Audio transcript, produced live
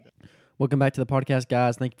Welcome back to the podcast,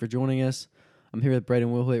 guys. Thank you for joining us. I'm here with Braden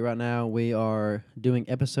Wilhoit right now. We are doing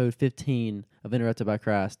episode 15 of Interrupted by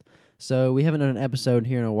Christ. So we haven't done an episode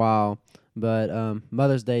here in a while, but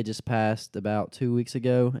Mother's Day just passed about 2 weeks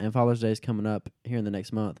ago, and Father's Day is coming up here in the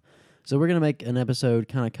next month. So we're going to make an episode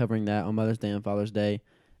kind of covering that on Mother's Day and Father's Day,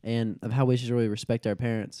 and of how we should really respect our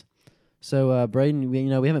parents. So Braden, we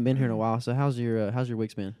haven't been here in a while. So how's your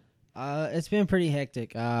week's been? It's been pretty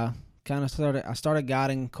hectic. I started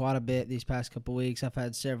guiding quite a bit these past couple weeks. I've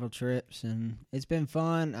had several trips, and it's been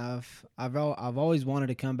fun. I've always wanted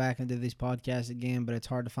to come back and do these podcasts again, but it's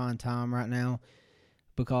hard to find time right now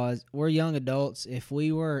because we're young adults. If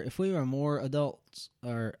we were more adults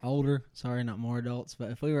or older, sorry, not more adults, but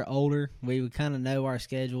if we were older, we would kind of know our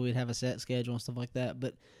schedule. We'd have a set schedule and stuff like that.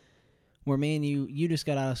 But where me and you just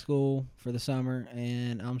got out of school for the summer,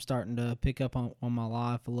 and I'm starting to pick up on my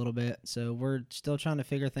life a little bit. So we're still trying to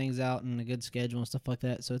figure things out and a good schedule and stuff like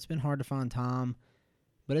that. So it's been hard to find time,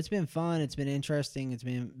 but it's been fun. It's been interesting. It's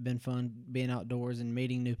been fun being outdoors and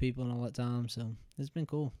meeting new people and all that time. So it's been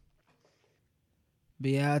cool.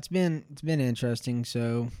 But yeah, it's been interesting.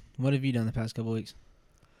 So what have you done the past couple weeks?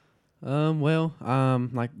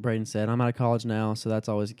 Like Braden said, I'm out of college now, so that's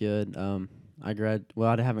always good. I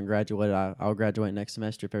haven't graduated. I'll graduate next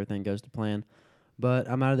semester if everything goes to plan. But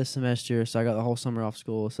I'm out of this semester, so I got the whole summer off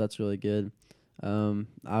school, so that's really good.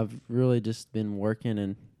 I've really just been working,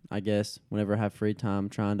 and I guess whenever I have free time,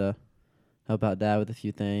 trying to help out Dad with a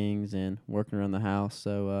few things and working around the house.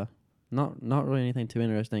 So not really anything too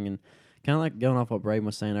interesting, and kind of like going off what Braden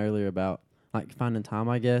was saying earlier about like finding time,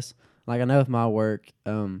 I guess. Like I know with my work,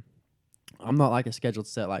 I'm not like a scheduled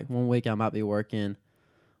set. Like 1 week I might be working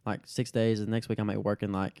like 6 days, and the next week I might be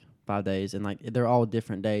working like 5 days, and like they're all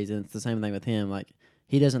different days, and it's the same thing with him. Like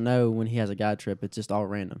he doesn't know when he has a guide trip; it's just all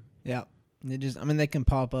random. Yeah, they can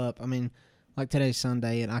pop up. Like today's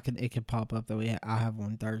Sunday, and it could pop up that I have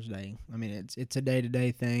one Thursday. It's a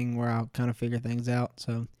day-to-day thing where I'll kind of figure things out.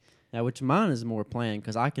 So yeah, which mine is more planned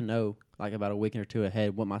because I can know like about a week or two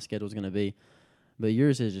ahead what my schedule is going to be, but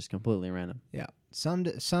yours is just completely random. Yeah,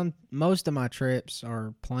 most of my trips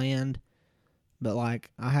are planned. But, like,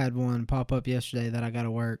 I had one pop up yesterday that I got to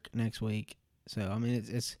work next week. So,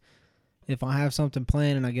 it's if I have something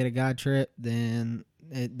planned and I get a guide trip, then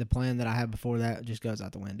the plan that I had before that just goes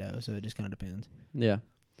out the window. So, it just kind of depends. Yeah.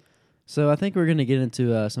 So, I think we're going to get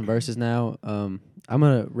into some verses now. I'm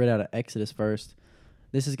going to read out of Exodus first.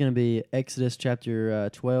 This is going to be Exodus chapter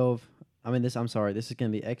 12. This is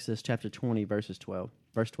going to be Exodus chapter 20, verse 12.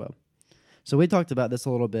 So, we talked about this a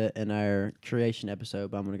little bit in our creation episode,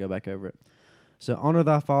 but I'm going to go back over it. So honor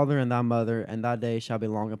thy father and thy mother, and thy days shall be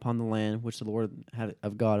long upon the land which the Lord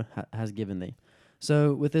of God has given thee.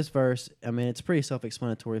 So with this verse, it's pretty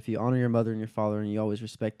self-explanatory. If you honor your mother and your father and you always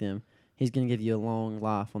respect them, he's going to give you a long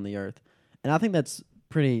life on the earth. And I think that's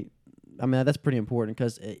pretty important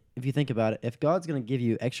because if you think about it, if God's going to give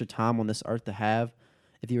you extra time on this earth to have,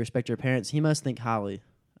 if you respect your parents, he must think highly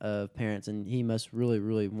of parents, and he must really,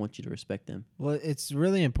 really want you to respect them. Well, it's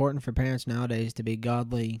really important for parents nowadays to be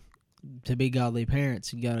godly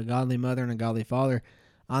parents. You got a godly mother and a godly father.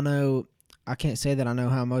 I can't say that I know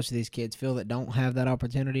how most of these kids feel that don't have that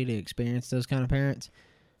opportunity to experience those kind of parents,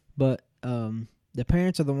 but the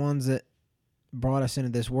parents are the ones that brought us into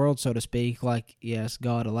this world, so to speak. Like, yes,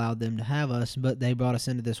 God allowed them to have us, but they brought us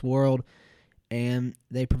into this world, and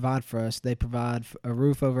they provide for us. They provide a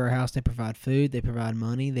roof over our house. They provide food. They provide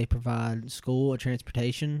money. They provide school,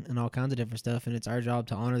 transportation, and all kinds of different stuff. And it's our job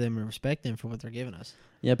to honor them and respect them for what they're giving us.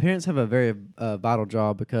 Yeah, parents have a very vital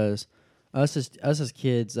job because us as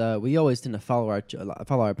kids, we always tend to follow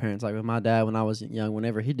our parents. Like with my dad, when I was young,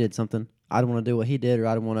 whenever he did something, I didn't want to do what he did, or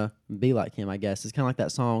I didn't want to be like him. I guess it's kind of like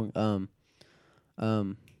that song.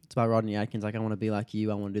 It's by Rodney Atkins. Like, I want to be like you.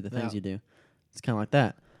 I want to do the things you do. It's kind of like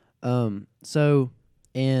that.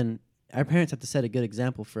 And our parents have to set a good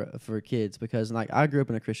example for kids because, like, I grew up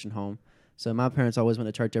in a Christian home, so my parents always went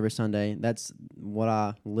to church every Sunday. That's what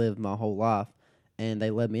I lived my whole life, and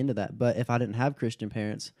they led me into that. But if I didn't have Christian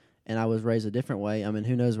parents and I was raised a different way,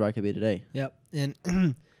 who knows where I could be today? Yep, and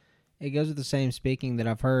it goes with the same speaking that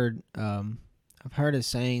I've heard. I've heard a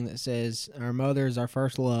saying that says, "Our mother is our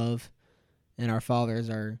first love, and our father is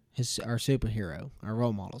our superhero, our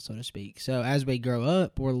role model, so to speak." So as we grow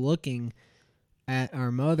up, we're looking at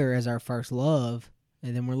our mother as our first love,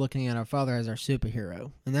 and then we're looking at our father as our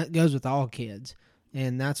superhero. And that goes with all kids.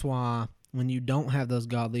 And that's why when you don't have those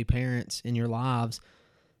godly parents in your lives,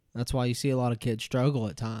 that's why you see a lot of kids struggle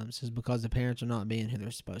at times, is because the parents are not being who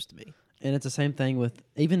they're supposed to be. And it's the same thing with,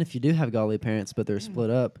 even if you do have godly parents, but they're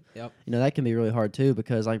split up, Yep. that can be really hard too,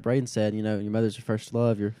 because like Braden said, your mother's your first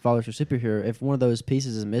love, your father's your superhero. If one of those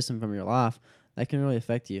pieces is missing from your life, that can really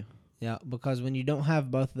affect you. Yeah, because when you don't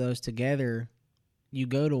have both of those together, you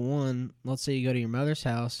go to one, let's say you go to your mother's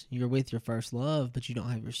house, you're with your first love, but you don't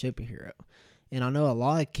have your superhero. And I know a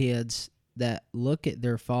lot of kids that look at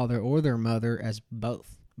their father or their mother as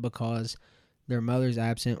both because their mother's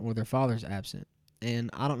absent or their father's absent.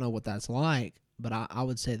 And I don't know what that's like, but I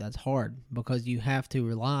would say that's hard because you have to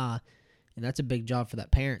rely, and that's a big job for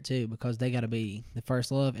that parent too, because they got to be the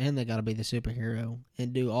first love and they got to be the superhero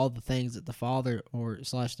and do all the things that the father or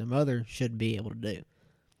 / the mother should be able to do.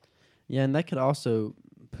 Yeah, and that could also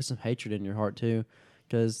put some hatred in your heart too,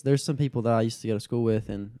 because there's some people that I used to go to school with,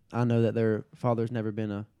 and I know that their father's never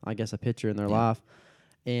been a picture in their life,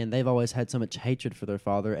 and they've always had so much hatred for their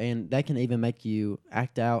father, and that can even make you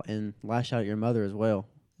act out and lash out at your mother as well,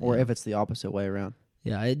 or if it's the opposite way around.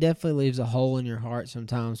 Yeah, it definitely leaves a hole in your heart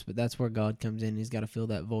sometimes, but that's where God comes in. He's got to fill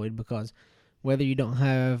that void because whether you don't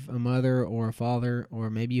have a mother or a father, or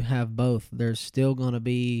maybe you have both, there's still going to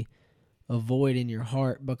be a void in your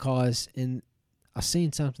heart because I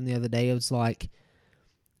seen something the other day. It was like,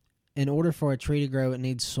 in order for a tree to grow, it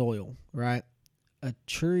needs soil, right? A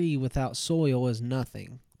tree without soil is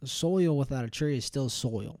nothing. Soil without a tree is still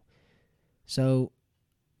soil. So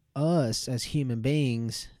us as human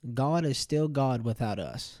beings, God is still God without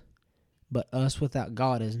us. But us without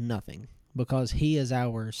God is nothing because He is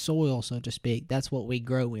our soil, so to speak. That's what we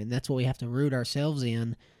grow in. That's what we have to root ourselves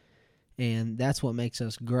in. And that's what makes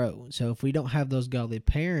us grow. So if we don't have those godly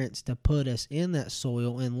parents to put us in that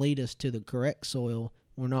soil and lead us to the correct soil,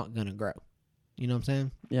 we're not going to grow. You know what I'm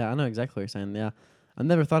saying? Yeah, I know exactly what you're saying. Yeah, I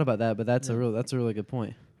never thought about that, but that's a really good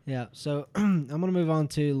point. Yeah. So I'm going to move on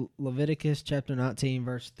to Leviticus chapter 19,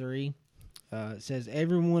 verse 3. It says,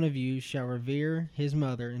 "Every one of you shall revere his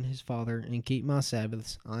mother and his father and keep my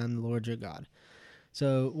Sabbaths. I am the Lord your God."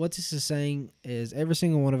 So what this is saying is every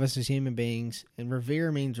single one of us as human beings, and revere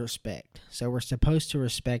means respect. So we're supposed to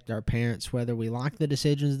respect our parents whether we like the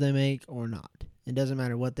decisions they make or not. It doesn't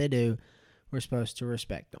matter what they do. We're supposed to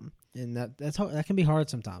respect them. And that can be hard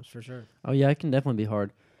sometimes, for sure. Oh, yeah, it can definitely be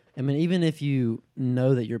hard. I mean, even if you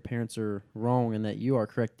know that your parents are wrong and that you are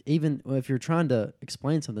correct, even if you're trying to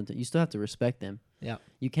explain something to you, still have to respect them. Yeah.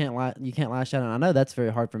 You can't lash out. And I know that's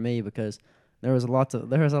very hard for me because there was a lot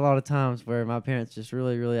of times where my parents just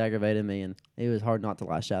really, really aggravated me, and it was hard not to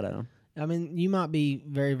lash out at them. I mean, you might be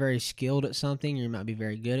very, very skilled at something, or you might be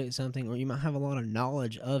very good at something, or you might have a lot of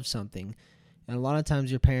knowledge of something. And a lot of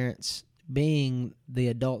times your parents, being the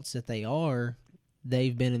adults that they are,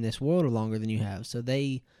 they've been in this world longer than you have. So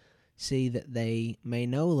they see that they may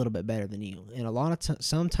know a little bit better than you. And a lot of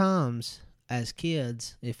sometimes as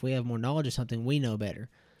kids, if we have more knowledge of something, we know better.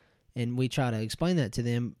 And we try to explain that to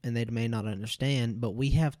them, and they may not understand. But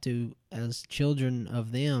we have to, as children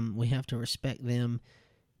of them, we have to respect them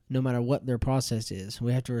no matter what their process is.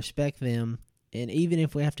 We have to respect them. And even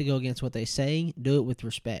if we have to go against what they say, do it with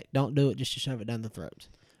respect. Don't do it just to shove it down the throat.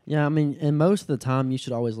 Yeah, I mean, and most of the time you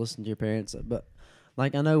should always listen to your parents. But,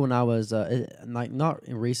 like, I know when I was, not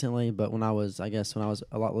recently, but when I was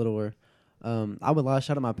a lot littler, I would lash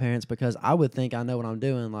out at my parents because I would think I know what I'm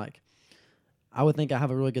doing. Like, I would think I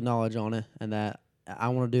have a really good knowledge on it and that I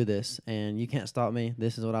want to do this and you can't stop me.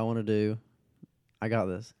 This is what I want to do. I got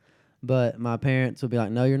this. But my parents would be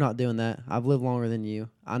like, no, you're not doing that. I've lived longer than you.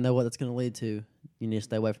 I know what that's going to lead to. You need to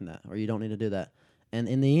stay away from that, or you don't need to do that. And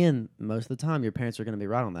in the end, most of the time, your parents are going to be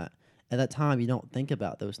right on that. At that time, you don't think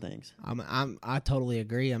about those things. I totally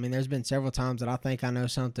agree. I mean, there's been several times that I think I know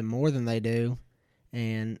something more than they do,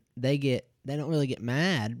 and they don't really get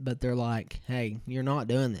mad, but they're like, hey, you're not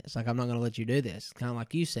doing this. Like, I'm not going to let you do this. Kind of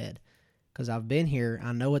like you said, because I've been here.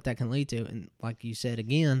 I know what that can lead to. And like you said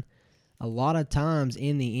again, a lot of times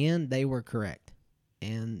in the end, they were correct.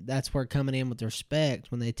 And that's where coming in with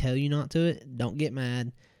respect, when they tell you not to it, don't get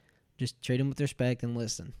mad. Just treat them with respect and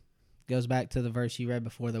listen. Goes back to the verse you read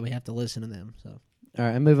before that we have to listen to them. So, all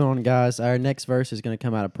right, and moving on, guys. Our next verse is going to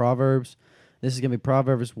come out of Proverbs. This is going to be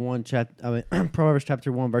Proverbs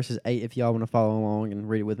chapter 1, verses 8, if y'all want to follow along and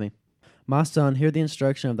read it with me. My son, hear the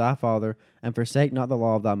instruction of thy father, and forsake not the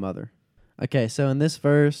law of thy mother. Okay, so in this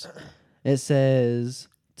verse, it says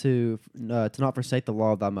to not forsake the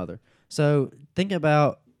law of thy mother. So think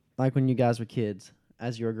about, like, when you guys were kids,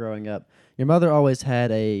 as you were growing up. Your mother always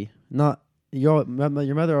had your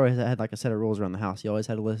mother always had like a set of rules around the house. You always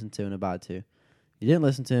had to listen to and abide to. If you didn't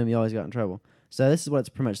listen to them, you always got in trouble. So this is what it's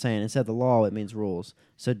pretty much saying. Instead of the law, it means rules.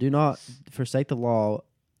 So do not forsake the law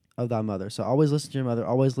of thy mother. So always listen to your mother.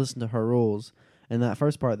 Always listen to her rules. And that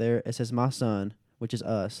first part there, it says, my son, which is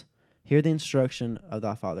us. hear the instruction of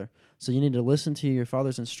thy father. So you need to listen to your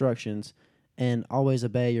father's instructions and always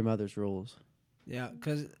obey your mother's rules. Yeah,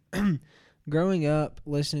 because growing up,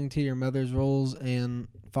 listening to your mother's rules and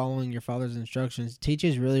following your father's instructions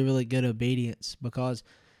teaches really, really good obedience. Because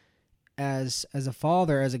as a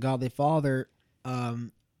father, as a godly father,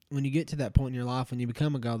 when you get to that point in your life, when you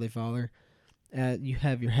become a godly father, you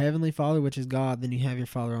have your heavenly father, which is God, then you have your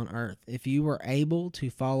father on earth. If you were able to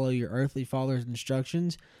follow your earthly father's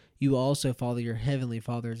instructions, you will also follow your heavenly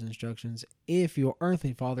father's instructions if your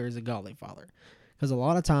earthly father is a godly father. Because a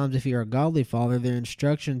lot of times, if you're a godly father, the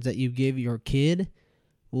instructions that you give your kid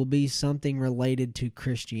will be something related to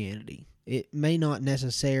Christianity. It may not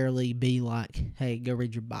necessarily be like, hey, go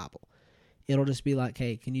read your Bible. It'll just be like,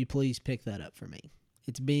 hey, can you please pick that up for me?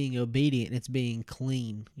 It's being obedient. It's being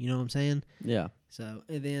clean. You know what I'm saying? Yeah. So,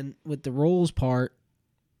 and then with the rules part,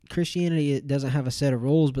 Christianity, it doesn't have a set of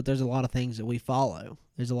rules, but there's a lot of things that we follow.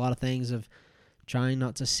 There's a lot of things of trying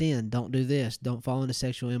not to sin, don't do this, don't fall into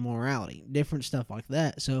sexual immorality, different stuff like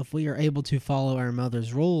that. So if we are able to follow our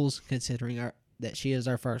mother's rules, considering that she is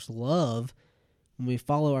our first love, when we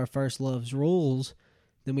follow our first love's rules,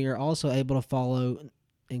 then we are also able to follow,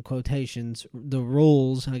 in quotations, the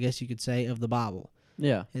rules, I guess you could say, of the Bible.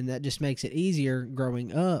 Yeah. And that just makes it easier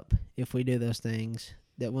growing up if we do those things,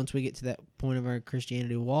 that once we get to that point of our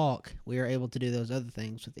Christianity walk, we are able to do those other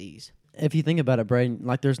things with ease. If you think about it, Braden,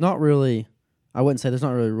 like there's not really, I wouldn't say there's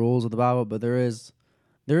not really rules of the Bible, but there is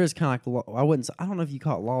kind of like, I don't know if you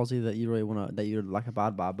call it laws either that you really want to, that you're like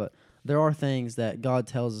abide by, but there are things that God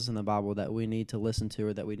tells us in the Bible that we need to listen to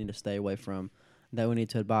or that we need to stay away from, that we need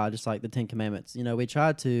to abide, just like the Ten Commandments. You know, we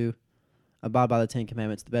try to abide by the Ten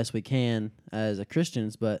Commandments the best we can as a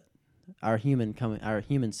Christians, but our human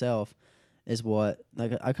self is what,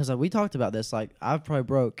 like, because we talked about this, like I've probably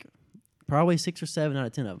broke 6 or 7 out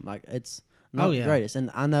of 10 of them. Like it's not the greatest, and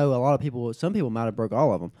I know a lot of people. Some people might have broke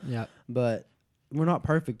all of them. Yeah, but we're not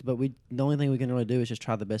perfect. But the only thing we can really do is just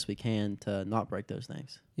try the best we can to not break those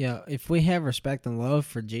things. Yeah, if we have respect and love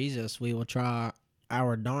for Jesus, we will try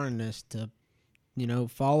our darndest to,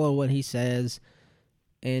 follow what he says.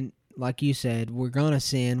 And like you said, we're going to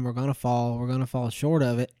sin, we're going to fall short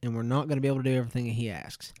of it, and we're not going to be able to do everything that he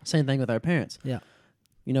asks. Same thing with our parents. Yeah.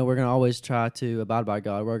 We're going to always try to abide by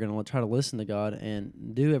God. We're going to try to listen to God and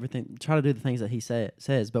try to do the things that he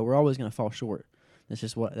says, but we're always going to fall short. That's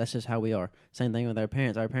just how we are. Same thing with our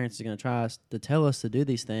parents. Our parents are going to try to tell us to do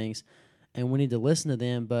these things, and we need to listen to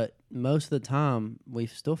them, but most of the time we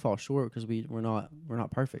still fall short because we're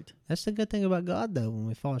not perfect. That's the good thing about God, though. When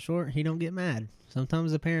we fall short, he don't get mad.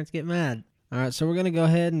 Sometimes the parents get mad. All right, so we're going to go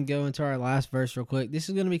ahead and go into our last verse real quick. This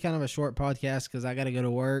is going to be kind of a short podcast because I got to go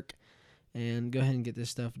to work and go ahead and get this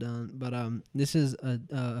stuff done. But this is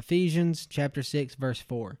Ephesians chapter 6, verse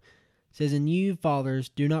 4. It says, "And you, fathers,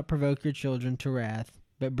 do not provoke your children to wrath,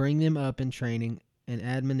 but bring them up in training and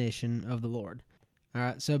admonition of the Lord." All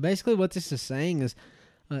right, so basically what this is saying is,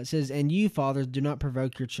 it says, "And you, fathers, do not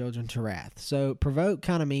provoke your children to wrath." So provoke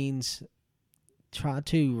kind of means try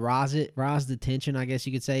to rise the tension, I guess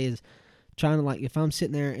you could say, is trying to, like, if I'm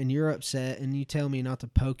sitting there and you're upset and you tell me not to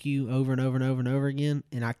poke you over and over and over and over again,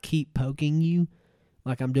 and I keep poking you,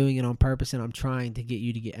 like I'm doing it on purpose and I'm trying to get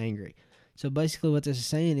you to get angry. So basically what this is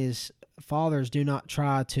saying is, fathers, do not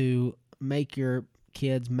try to make your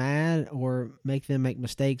kids mad or make them make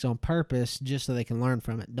mistakes on purpose just so they can learn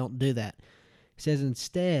from it. Don't do that. It says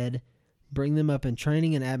instead, bring them up in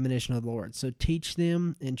training and admonition of the Lord. So teach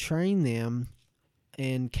them and train them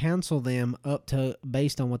and counsel them up to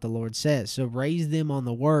based on what the Lord says. So raise them on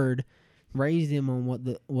the Word, raise them on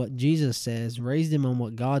what Jesus says, raise them on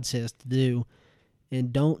what God says to do,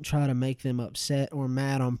 and don't try to make them upset or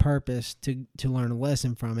mad on purpose to learn a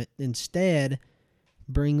lesson from it. Instead,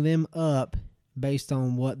 bring them up based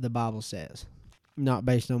on what the Bible says, not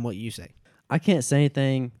based on what you say. I can't say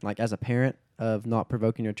anything like as a parent of not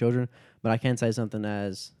provoking your children, but I can say something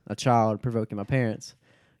as a child provoking my parents.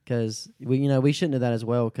 Because we shouldn't do that as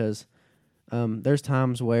well. Because there's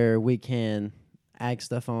times where we can ag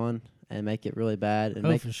stuff on and make it really bad,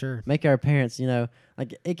 and for sure, make our parents,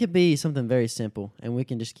 like it could be something very simple, and we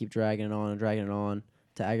can just keep dragging it on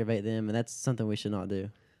to aggravate them, and that's something we should not do.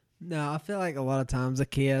 No, I feel like a lot of times the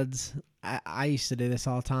kids, I used to do this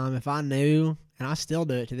all the time. If I knew, and I still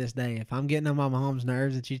do it to this day, if I'm getting on my mom's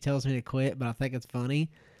nerves and she tells me to quit, but I think it's funny,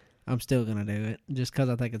 I'm still going to do it just because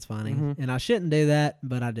I think it's funny. Mm-hmm. And I shouldn't do that,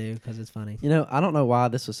 but I do because it's funny. I don't know why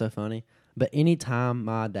this was so funny, but anytime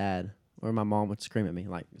my dad or my mom would scream at me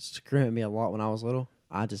a lot when I was little,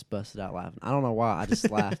 I just busted out laughing. I don't know why. I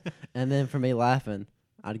just laughed. And then for me laughing,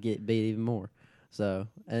 I'd get beat even more. So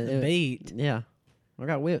beat? Yeah. I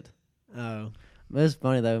got whipped. Oh. But it's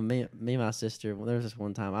funny though. Me and my sister. Well, there was this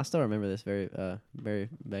one time. I still remember this very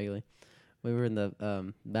vaguely. We were in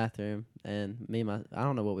the bathroom, and I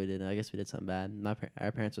don't know what we did. I guess we did something bad.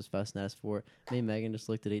 Our parents was fussing at us for it. Me and Megan just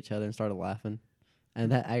looked at each other and started laughing,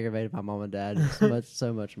 and that aggravated my mom and dad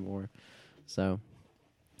so much more. So,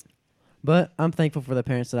 but I'm thankful for the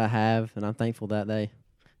parents that I have, and I'm thankful that they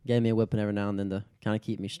gave me a whipping every now and then to kind of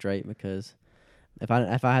keep me straight. Because if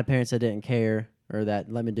I had parents that didn't care or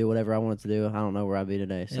that let me do whatever I wanted to do, I don't know where I'd be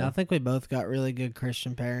today. So. Yeah, I think we both got really good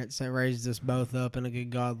Christian parents that raised us both up in a good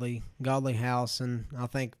godly house, and I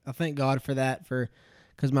thank God for that.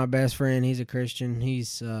 Because my best friend, he's a Christian.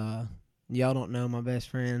 He's y'all don't know my best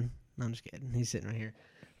friend. No, I'm just kidding. He's sitting right here.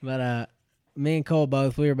 But me and Cole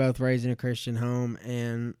we were both raised in a Christian home,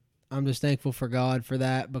 and I'm just thankful for God for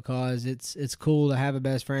that, because it's cool to have a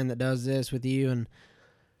best friend that does this with you and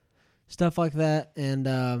stuff like that.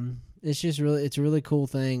 And it's a really cool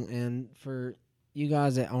thing. And for you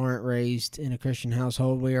guys that aren't raised in a Christian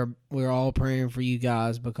household, we're all praying for you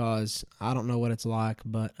guys, because I don't know what it's like,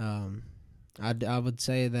 but I would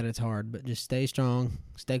say that it's hard. But just stay strong,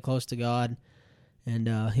 stay close to God, and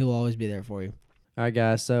He'll always be there for you. All right,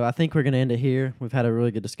 guys. So I think we're going to end it here. We've had a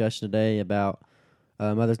really good discussion today about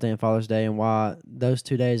Mother's Day and Father's Day, and why those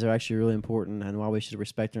 2 days are actually really important, and why we should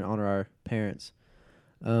respect and honor our parents.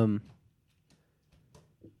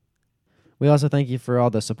 We also thank you for all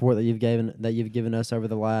the support that you've given us over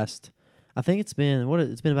the last. I think it's been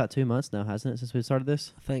about 2 months now, hasn't it, since we started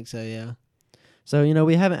this? I think so, yeah. So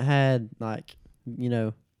we haven't had a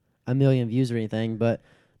million views or anything, but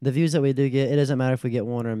the views that we do get, it doesn't matter if we get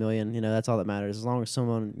 1 or a million. That's all that matters, as long as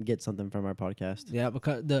someone gets something from our podcast. Yeah,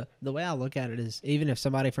 because the way I look at it is, even if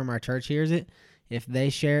somebody from our church hears it, if they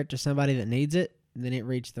share it to somebody that needs it, then it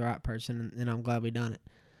reached the right person, and I'm glad we done it.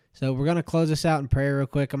 So we're going to close this out in prayer real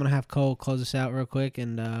quick. I'm going to have Cole close us out real quick,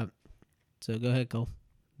 and so go ahead, Cole.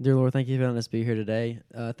 Dear Lord, thank you for letting us be here today.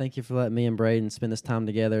 Thank you for letting me and Braden spend this time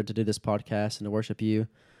together to do this podcast and to worship you.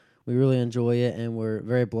 We really enjoy it, and we're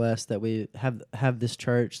very blessed that we have this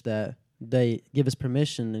church, that they give us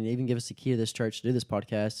permission and even give us the key to this church to do this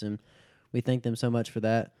podcast, and we thank them so much for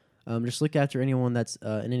that. Just look after anyone that's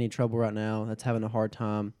in any trouble right now, that's having a hard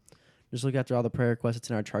time. Just look after all the prayer requests that's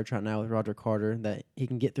in our church right now with Roger Carter, that he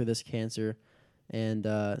can get through this cancer, and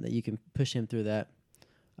that you can push him through that.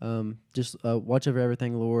 Just watch over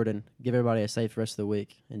everything, Lord, and give everybody a safe rest of the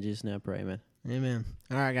week. In Jesus' name I pray, amen. Amen.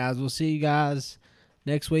 All right, guys, we'll see you guys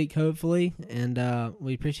next week, hopefully, and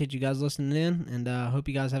we appreciate you guys listening in, and hope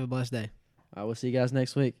you guys have a blessed day. All right, we'll see you guys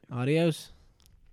next week. Adios.